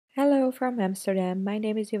Hello from Amsterdam, my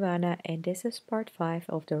name is Ivana and this is part 5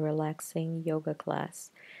 of the relaxing yoga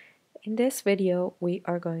class. In this video we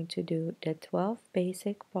are going to do the 12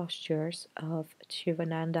 basic postures of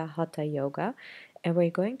Sivananda Hatha yoga and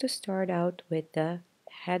we're going to start out with the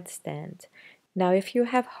headstand. Now if you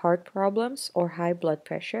have heart problems or high blood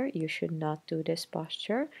pressure you should not do this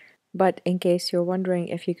posture, but in case you're wondering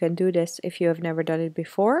if you can do this if you have never done it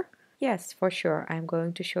before, yes, for sure. I'm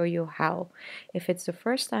going to show you how. If it's the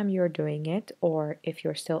first time you're doing it, or if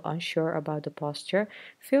you're still unsure about the posture,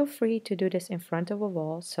 feel free to do this in front of a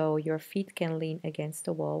wall so your feet can lean against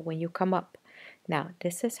the wall when you come up. Now,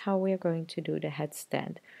 this is how we're going to do the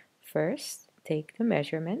headstand. First, take the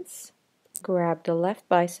measurements. Grab the left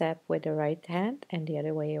bicep with the right hand and the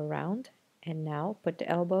other way around. And now put the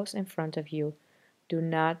elbows in front of you. Do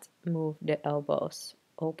not move the elbows.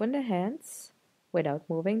 Open the hands without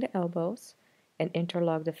moving the elbows and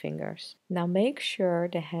interlock the fingers. Now make sure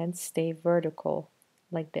the hands stay vertical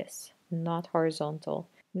like this, not horizontal.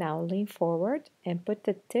 Now lean forward and put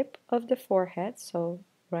the tip of the forehead, so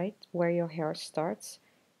right where your hair starts,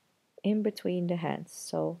 in between the hands.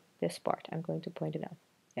 So this part, I'm going to point it out.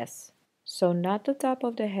 Yes. So not the top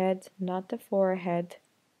of the head, not the forehead,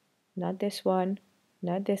 not this one,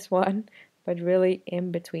 not this one, but really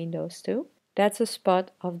in between those two. That's a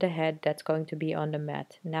spot of the head that's going to be on the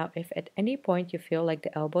mat. Now, if at any point you feel like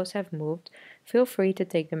the elbows have moved, feel free to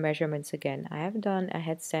take the measurements again. I have done a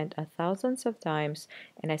headstand thousands of times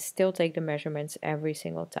and I still take the measurements every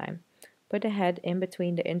single time. Put the head in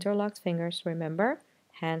between the interlocked fingers, remember?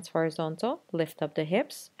 Hands horizontal, lift up the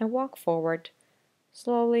hips and walk forward.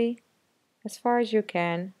 Slowly, as far as you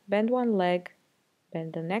can, bend one leg,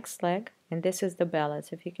 bend the next leg, and this is the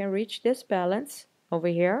balance. If you can reach this balance over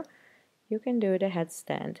here, you can do the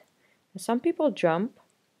headstand. Some people jump,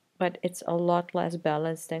 but it's a lot less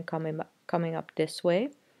balanced than coming up this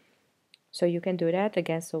way. So you can do that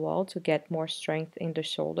against the wall to get more strength in the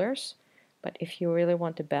shoulders. But if you really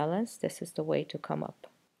want to balance, this is the way to come up.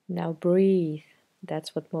 Now breathe.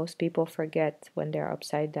 That's what most people forget when they're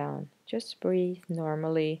upside down. Just breathe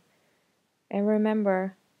normally. And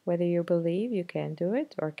remember, whether you believe you can do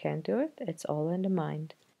it or can't do it, it's all in the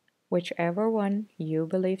mind. Whichever one you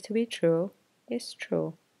believe to be true is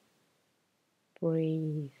true.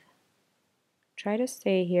 Breathe. Try to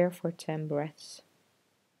stay here for 10 breaths.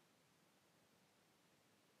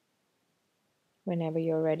 Whenever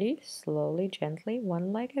you're ready, slowly, gently,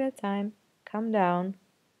 one leg at a time, come down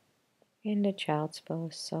in the child's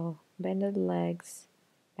pose. So bend the legs,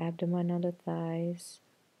 abdomen on the thighs,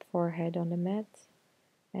 forehead on the mat,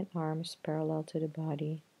 and arms parallel to the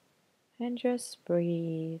body. And just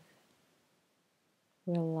breathe.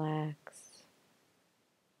 Relax.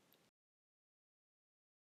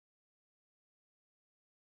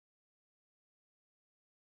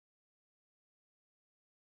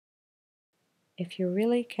 If you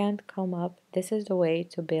really can't come up, this is the way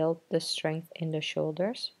to build the strength in the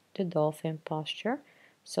shoulders, the dolphin posture.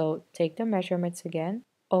 So take the measurements again,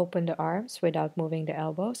 open the arms without moving the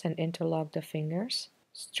elbows and interlock the fingers.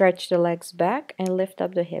 Stretch the legs back and lift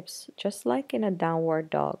up the hips, just like in a downward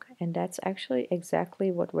dog. And that's actually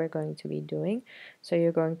exactly what we're going to be doing. So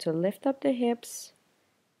you're going to lift up the hips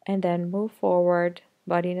and then move forward,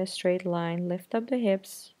 body in a straight line, lift up the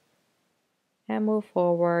hips, and move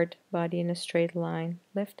forward, body in a straight line,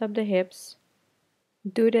 lift up the hips.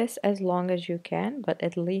 Do this as long as you can, but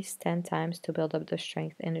at least 10 times to build up the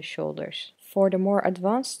strength in the shoulders. For the more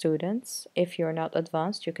advanced students, if you're not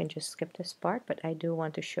advanced, you can just skip this part, but I do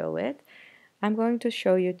want to show it. I'm going to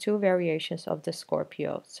show you two variations of the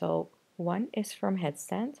Scorpio. So one is from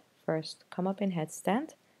headstand. First, come up in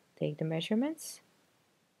headstand, take the measurements.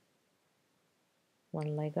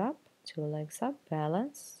 One leg up, two legs up,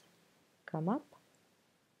 balance. Come up,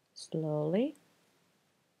 slowly,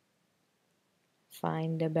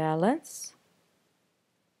 find the balance,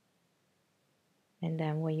 and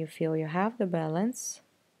then when you feel you have the balance,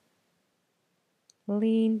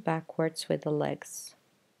 lean backwards with the legs.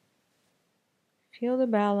 Feel the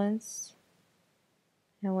balance,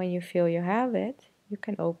 and when you feel you have it, you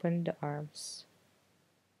can open the arms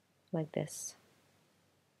like this.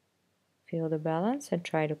 Feel the balance and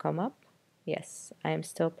try to come up. Yes, I am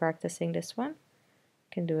still practicing this one.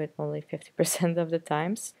 Can do it only 50% of the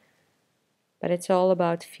times, but it's all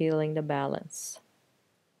about feeling the balance.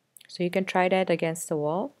 So you can try that against the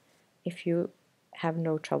wall if you have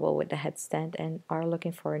no trouble with the headstand and are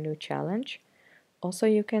looking for a new challenge. Also,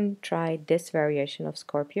 you can try this variation of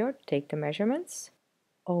Scorpio. Take the measurements,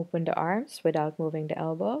 Open the arms without moving the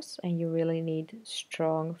elbows, and you really need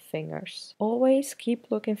strong fingers. Always keep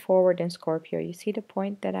looking forward in Scorpio. You see the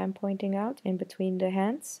point that I'm pointing out in between the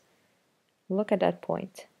hands? Look at that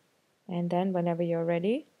point. And then whenever you're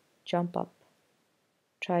ready, jump up.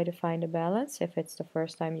 Try to find a balance. If it's the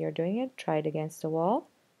first time you're doing it, try it against the wall.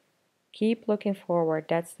 Keep looking forward.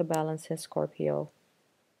 That's the balance in Scorpio.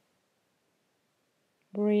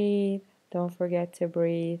 Breathe. Don't forget to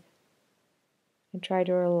breathe. And try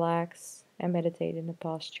to relax and meditate in the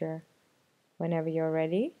posture. Whenever you're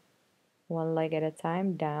ready, one leg at a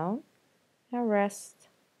time, down, and rest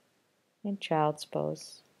in child's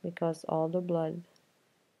pose, because all the blood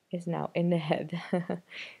is now in the head.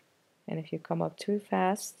 And if you come up too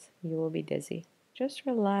fast, you will be dizzy. Just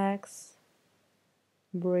relax,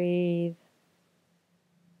 breathe.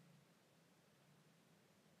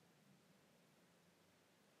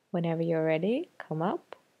 Whenever you're ready, come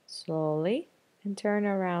up slowly and turn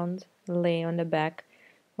around, lay on the back.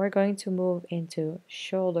 We're going to move into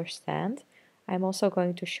shoulder stand. I'm also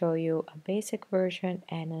going to show you a basic version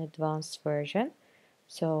and an advanced version.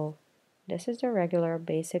 So this is the regular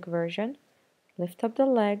basic version. Lift up the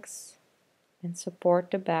legs and support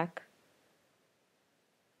the back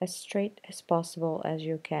as straight as possible as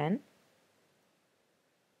you can.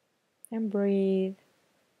 And breathe.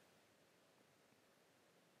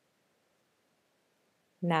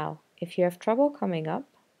 Now, if you have trouble coming up,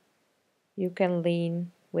 you can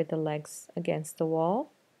lean with the legs against the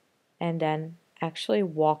wall and then actually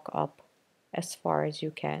walk up as far as you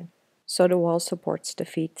can. So the wall supports the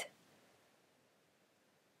feet.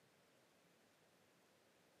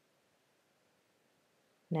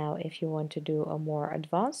 Now, if you want to do a more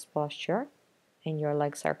advanced posture and your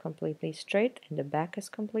legs are completely straight and the back is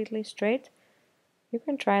completely straight, you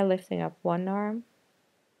can try lifting up one arm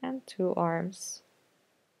and two arms.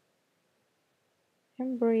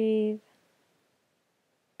 And breathe.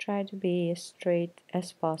 Try to be as straight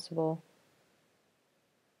as possible.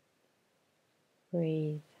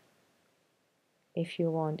 Breathe. If you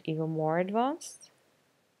want even more advanced,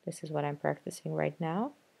 this is what I'm practicing right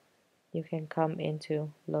now. You can come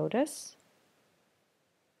into lotus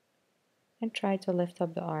and try to lift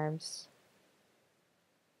up the arms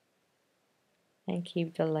and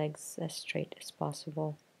keep the legs as straight as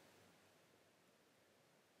possible.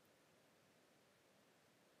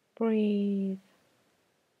 Breathe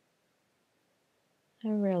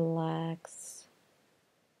and relax.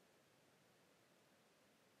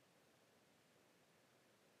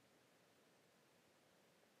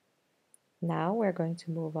 Now we're going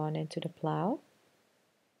to move on into the plow.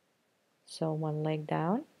 So one leg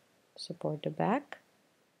down, support the back,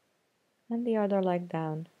 and the other leg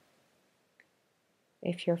down.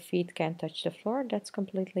 If your feet can't touch the floor, that's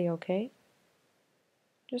completely okay.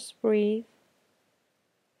 Just breathe.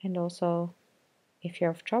 And also, if you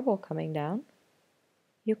have trouble coming down,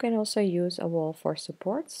 you can also use a wall for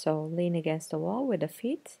support. So lean against the wall with the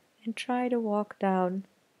feet and try to walk down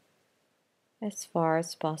as far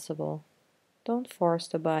as possible. Don't force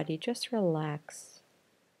the body, just relax.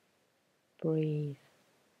 Breathe.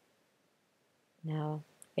 Now,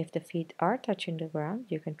 if the feet are touching the ground,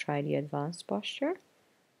 you can try the advanced posture.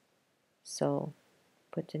 So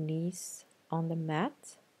put the knees on the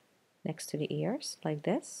mat next to the ears like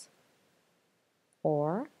this.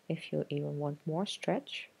 Or if you even want more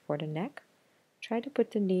stretch for the neck, try to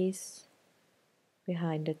put the knees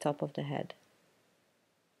behind the top of the head.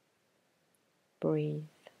 Breathe.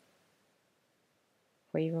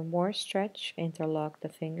 For even more stretch, interlock the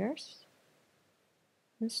fingers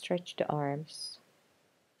and stretch the arms.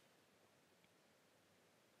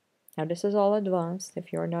 Now this is all advanced.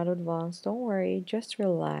 If you're not advanced, don't worry, just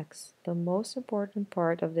relax. The most important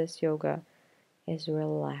part of this yoga is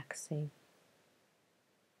relaxing.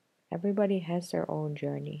 Everybody has their own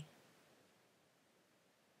journey.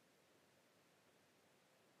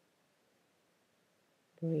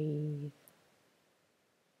 Breathe.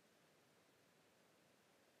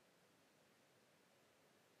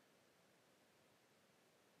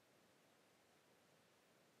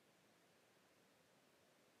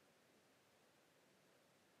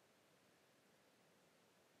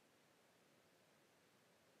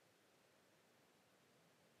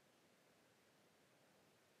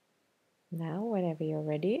 Now, whenever you're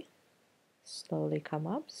ready, slowly come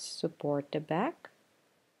up, support the back,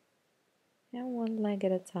 and one leg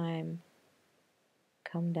at a time,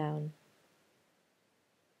 come down.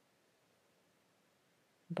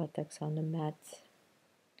 Buttocks on the mat.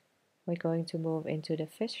 We're going to move into the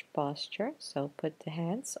fish posture, so put the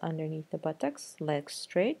hands underneath the buttocks, legs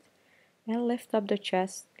straight, and lift up the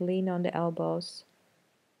chest, lean on the elbows,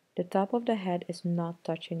 The top of the head is not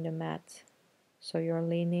touching the mat, so you're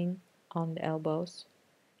leaning on the elbows.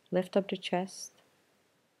 Lift up the chest.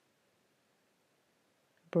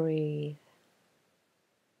 Breathe.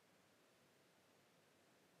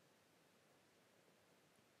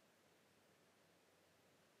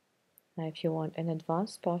 Now if you want an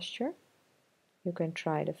advanced posture, you can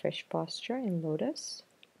try the fish posture in lotus,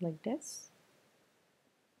 like this.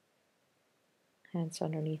 Hands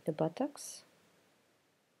underneath the buttocks.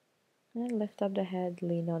 And lift up the head,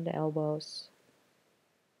 lean on the elbows.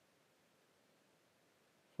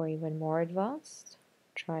 For even more advanced,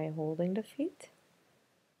 try holding the feet.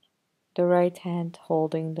 The right hand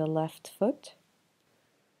holding the left foot,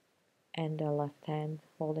 and the left hand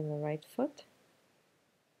holding the right foot.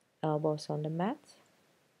 Elbows on the mat.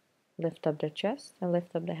 Lift up the chest and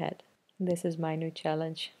lift up the head. This is my new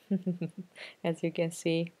challenge. As you can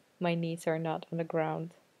see, my knees are not on the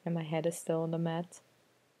ground and my head is still on the mat.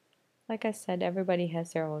 Like I said, everybody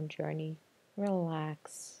has their own journey.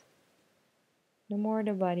 Relax. The more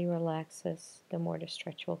the body relaxes, the more the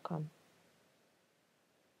stretch will come.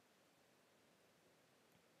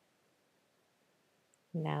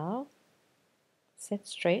 Now, sit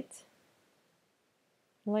straight.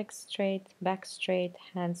 Legs straight, back straight,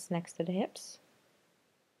 hands next to the hips.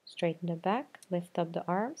 Straighten the back, lift up the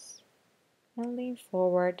arms, and lean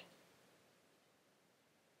forward.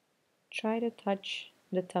 Try to touch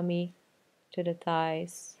the tummy to the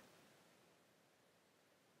thighs.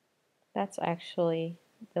 That's actually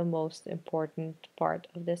the most important part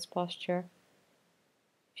of this posture.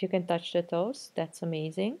 If you can touch the toes, that's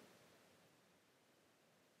amazing.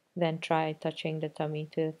 Then try touching the tummy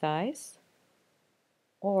to the thighs.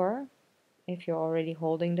 Or if you're already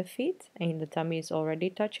holding the feet and the tummy is already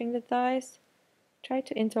touching the thighs, try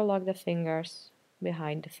to interlock the fingers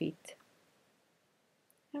behind the feet.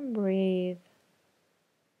 And breathe.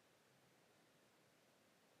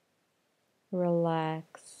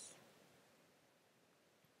 Relax.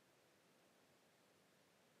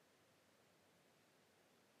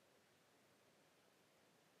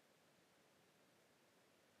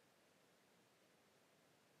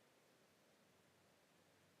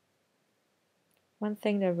 One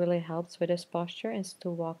thing that really helps with this posture is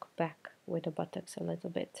to walk back with the buttocks a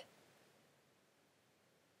little bit.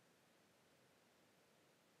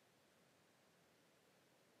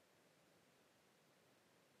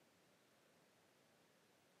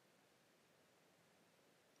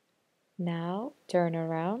 Now turn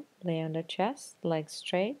around, lay on the chest, legs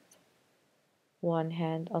straight, one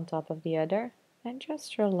hand on top of the other, and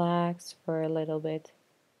just relax for a little bit.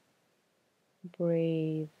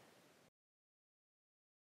 Breathe.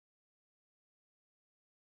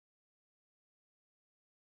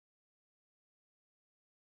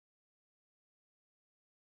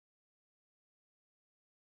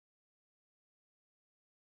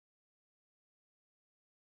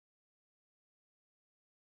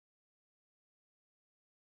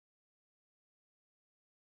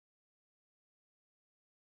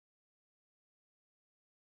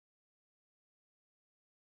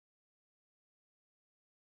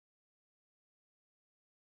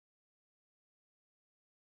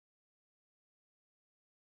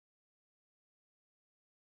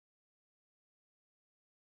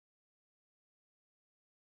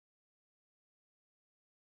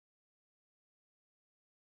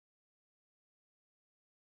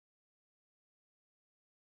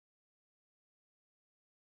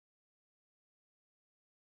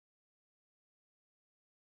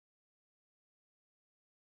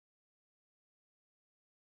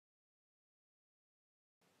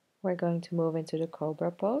 We're going to move into the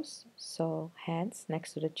cobra pose. So hands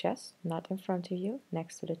next to the chest, not in front of you,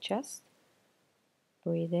 next to the chest.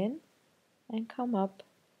 Breathe in and come up.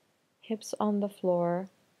 Hips on the floor,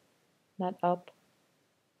 not up.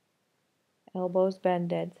 Elbows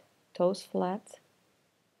bended, toes flat.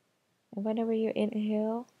 And whenever you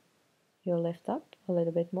inhale, you lift up a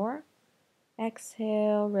little bit more.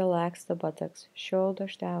 Exhale, relax the buttocks,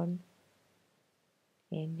 shoulders down.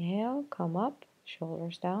 Inhale, come up,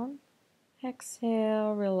 shoulders down.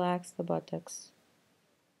 Exhale, relax the buttocks.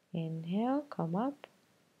 Inhale, come up.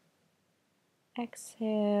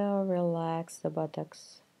 Exhale, relax the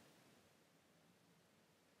buttocks.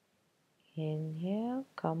 Inhale,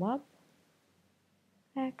 come up.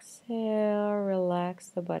 Exhale, relax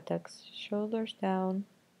the buttocks, shoulders down.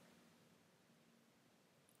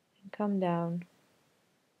 And come down.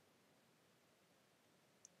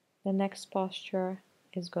 The next posture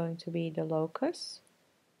is going to be the locust.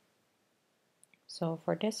 So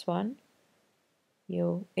for this one,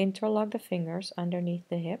 you interlock the fingers underneath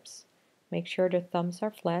the hips. Make sure the thumbs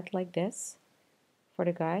are flat like this. For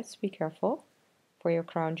the guys, be careful. For your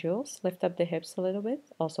crown jewels, lift up the hips a little bit,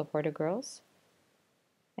 also for the girls.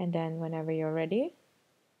 And then whenever you're ready,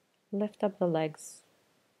 lift up the legs,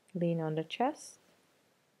 lean on the chest,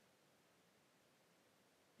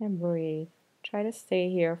 and breathe. Try to stay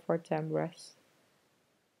here for 10 breaths.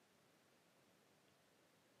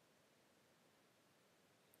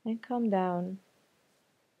 And come down.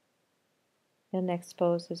 The next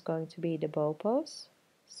pose is going to be the bow pose.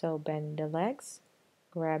 So bend the legs,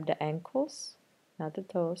 grab the ankles, not the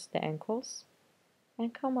toes, the ankles,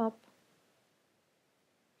 and come up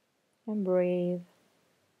and breathe.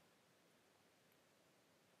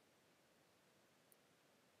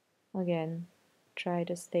 Again, try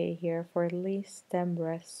to stay here for at least 10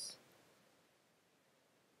 breaths.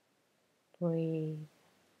 Breathe.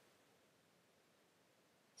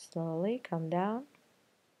 Slowly come down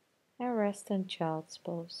and rest in child's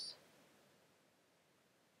pose.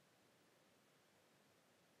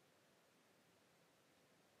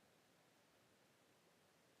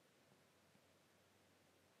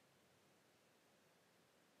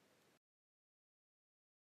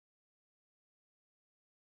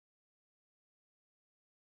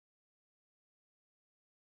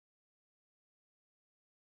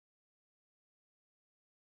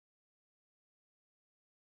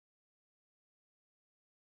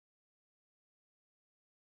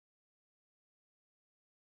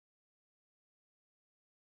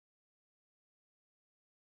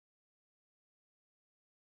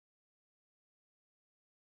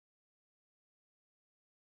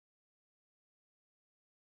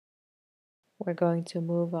 We're going to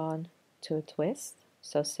move on to a twist.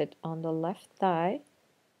 So sit on the left thigh,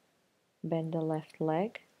 bend the left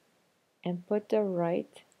leg, and put the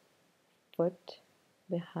right foot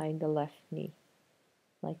behind the left knee,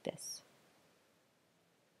 like this.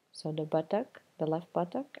 So the buttock, the left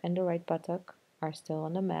buttock and the right buttock are still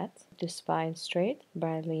on the mat. The spine straight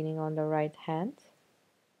by leaning on the right hand.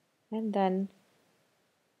 And then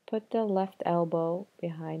put the left elbow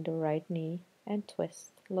behind the right knee and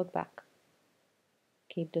twist. Look back.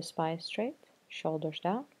 Keep the spine straight, shoulders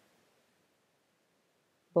down.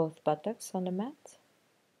 Both buttocks on the mat.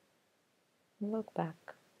 Look back.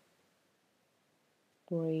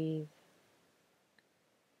 Breathe.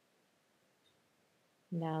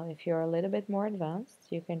 Now, if you're a little bit more advanced,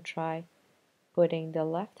 you can try putting the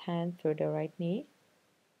left hand through the right knee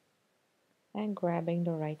and grabbing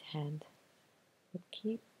the right hand. But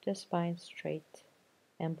keep the spine straight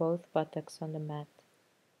and both buttocks on the mat.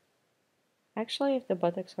 Actually, if the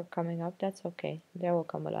buttocks are coming up, that's okay. They will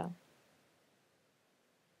come down.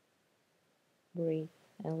 Breathe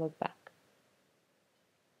and look back.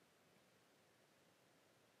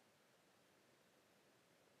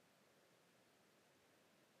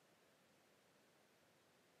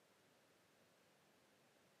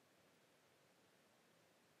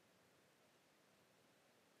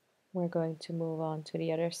 We're going to move on to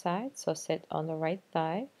the other side. So sit on the right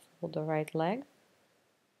thigh, fold the right leg,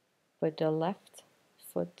 put the left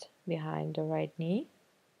foot behind the right knee,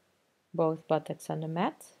 both buttocks on the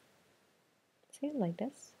mat. See, like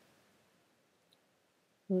this.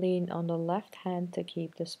 Lean on the left hand to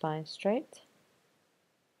keep the spine straight.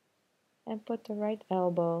 And put the right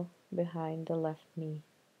elbow behind the left knee.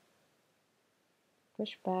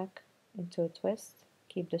 Push back into a twist.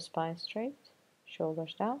 Keep the spine straight,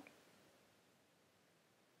 shoulders down.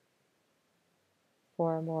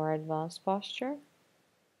 For a more advanced posture,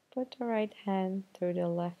 put the right hand through the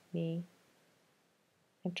left knee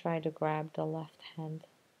and try to grab the left hand.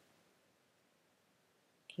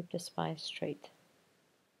 Keep the spine straight.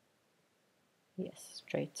 Yes,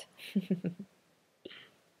 straight.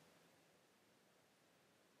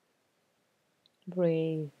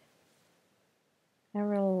 Breathe and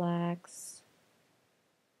relax.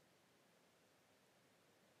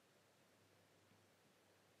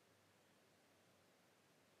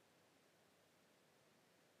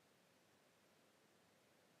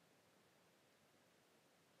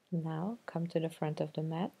 Now come to the front of the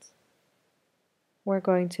mat. We're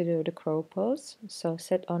going to do the crow pose. So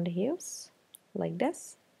sit on the heels like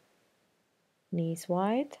this, knees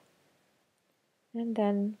wide, and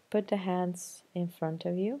then put the hands in front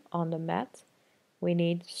of you on the mat. We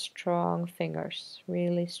need strong fingers,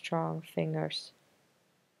 really strong fingers,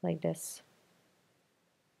 like this.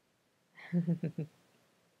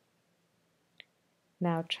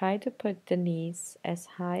 Now try to put the knees as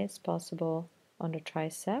high as possible on the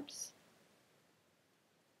triceps.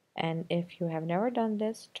 And if you have never done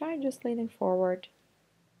this, try just leaning forward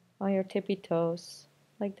on your tippy toes,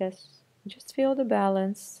 like this. Just feel the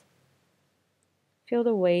balance. Feel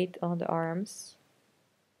the weight on the arms.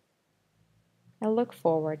 and look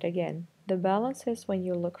forward again. The balance is when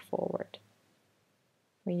you look forward.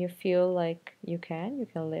 When you feel like you can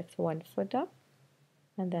lift one foot up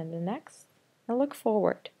and then the next and look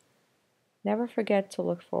forward. Never forget to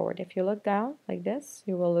look forward. If you look down like this,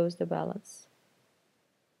 you will lose the balance.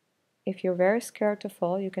 If you're very scared to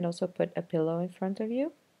fall, you can also put a pillow in front of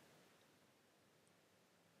you.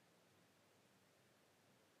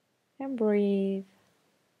 And breathe.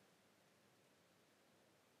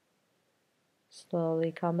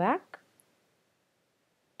 Slowly come back.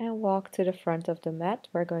 And walk to the front of the mat.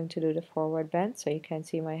 We're going to do the forward bend, so you can't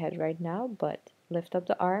see my head right now, but lift up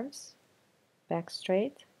the arms, back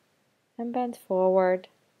straight, and bend forward.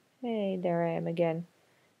 Hey, there I am again.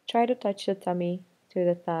 Try to touch the tummy to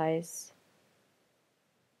the thighs.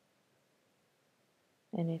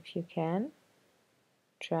 And if you can,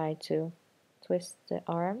 try to twist the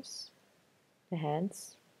arms, the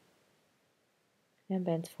hands, and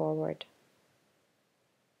bend forward.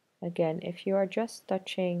 Again, if you are just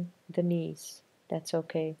touching the knees, that's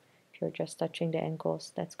okay. If you're just touching the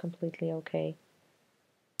ankles, that's completely okay.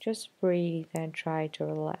 Just breathe and try to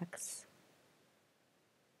relax.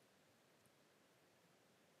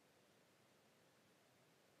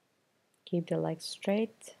 Keep the legs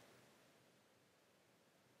straight.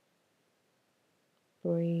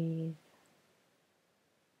 Breathe.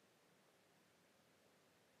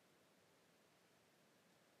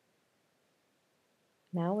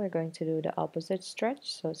 Now we're going to do the opposite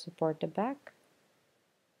stretch, so support the back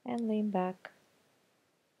and lean back.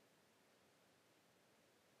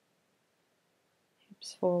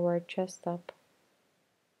 Hips forward, chest up.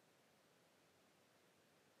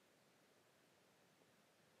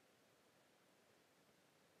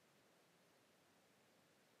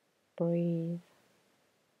 Breathe.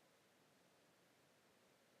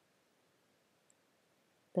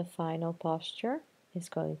 The final posture is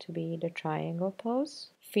going to be the triangle pose.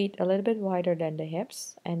 Feet a little bit wider than the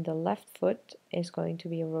hips, and the left foot is going to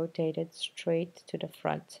be rotated straight to the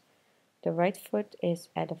front. The right foot is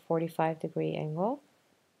at a 45-degree angle.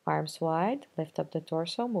 Arms wide, lift up the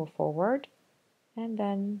torso, move forward, and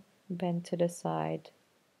then bend to the side.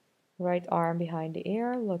 Right arm behind the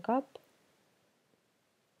ear, look up.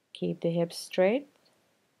 Keep the hips straight.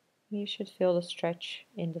 You should feel the stretch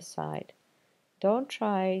in the side. Don't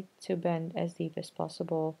try to bend as deep as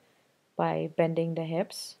possible by bending the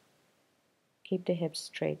hips. Keep the hips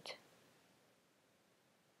straight.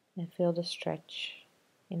 And feel the stretch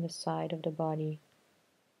in the side of the body.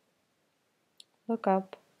 Look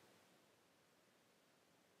up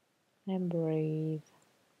and breathe.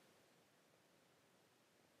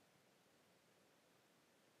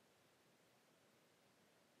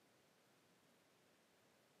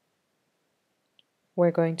 We're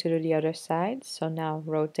going to do the other side, so now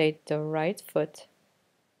rotate the right foot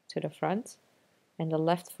to the front and the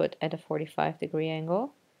left foot at a 45-degree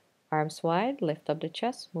angle. Arms wide, lift up the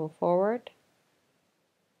chest, move forward,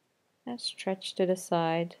 and stretch to the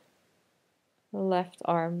side. Left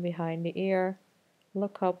arm behind the ear,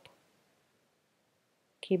 look up,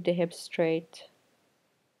 keep the hips straight,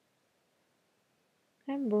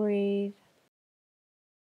 and breathe.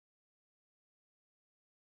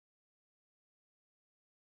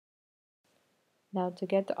 Now to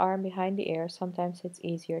get the arm behind the ear, sometimes it's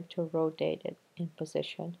easier to rotate it in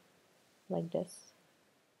position, like this.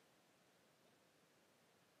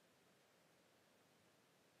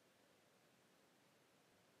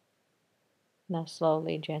 Now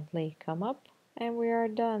slowly, gently come up, and we are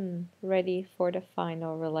done, ready for the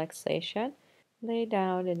final relaxation. Lay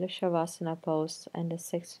down in the Shavasana pose, and the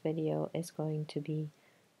sixth video is going to be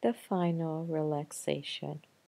the final relaxation.